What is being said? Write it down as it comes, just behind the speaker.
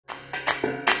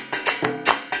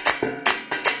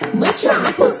மச்சான்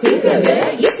அப்போ சிங்கிள்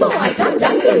இப்போ ஐட்டம்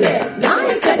டங்கிள்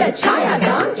நான் கடை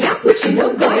சாயாதான் கேப்புச்சினோ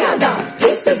கோயாதான்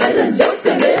கேட்டு வர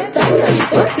லோக்கல் ஸ்டைல்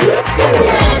இப்போ தூக்கல்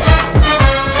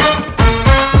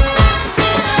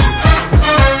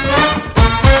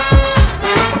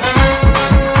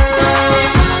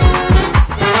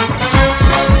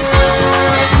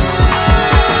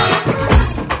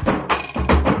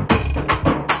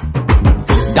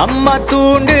அம்மா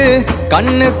தூண்டு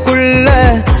கண்ணுக்குள்ள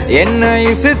என்ன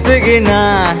இசுத்துகினா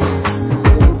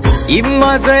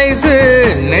இம்மா சைசு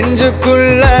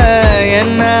நெஞ்சுக்குள்ள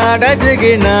என்ன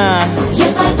அடஜுகினா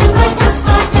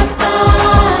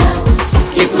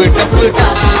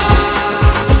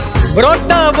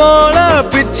புரோட்டா போல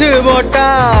பிச்சு போட்டா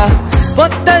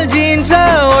பொத்தல் ஜீன்ஸ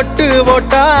ஒட்டு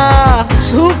போட்டா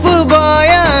சூப்பு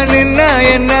பாயா நின்ன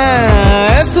என்ன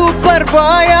சூப்பர்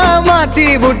பாயா மாத்தி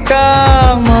புட்டா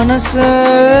மனச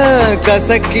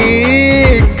கசக்கி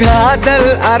காதல்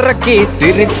அரக்கி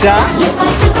சிரிச்சா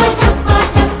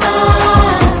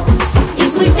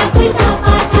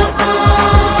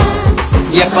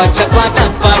யப்பா சப்பா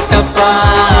டப்பா டப்பா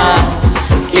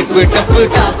இப்பு டப்பு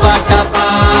டப்பா டப்பா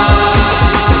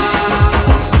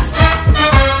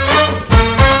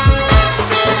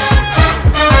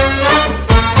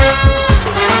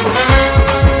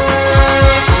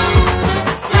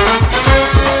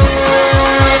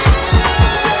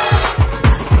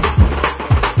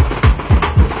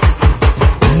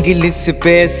இங்கிலீஷ்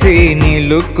பேசி நீ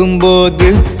லுக்கும்போது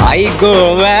ஐகோ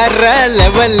வேற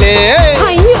லெவலு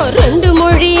ஐயோ ரெண்டு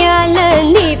மொழியால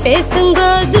நீ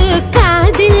பேசும்போது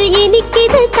காதில்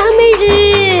இனிக்குது தமிழ்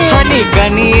ஹனி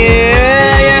கனியே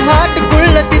என்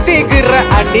ஹார்ட்டுக்குள்ள தித்திக்கிற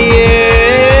அடியே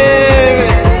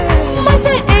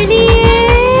மசடியே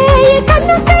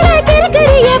கண்ணத்துல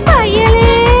கிறுக்கிறிய பயலே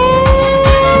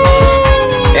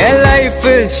life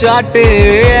is short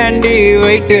and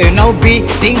wait now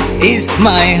beating is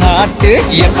my heart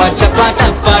yappa chappa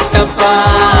tappa tappa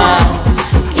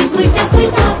ipu tappu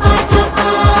tappa tappa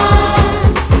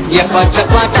yappa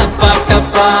chappa tappa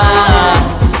tappa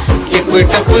ipu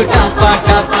tappu tappa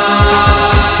tappa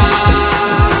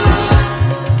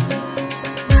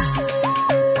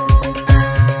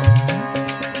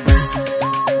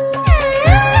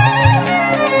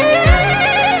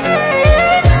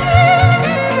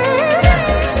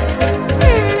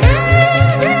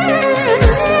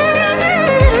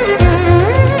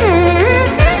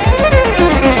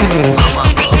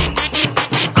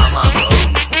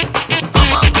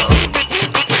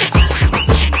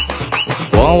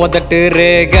ஒதட்டு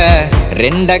ரேக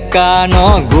ரெண்ட காணோ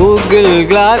கூகுள்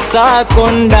கிளாஸா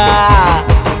கொண்டா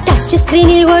டச்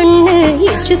ஸ்கிரீனில் ஒண்ணு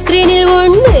இச் ஸ்கிரீனில்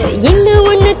ஒண்ணு இன்னும்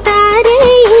ஒண்ணு தாரே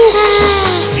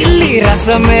சில்லி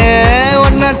ரசமே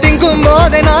ஒன்ன திங்கும்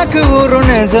போதே நாக்கு ஊரு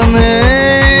நெசமே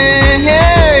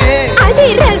அது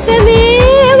ரசமே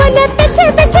ஒன்ன பிச்சை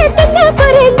பிச்சை தின்ன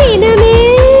போறேன் தினமே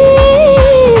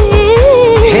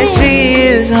she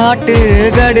is hot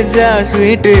கடிச்சா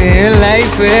ஸ்வீட்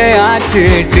லைஃப் ஆச்சு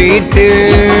ட்ரீட்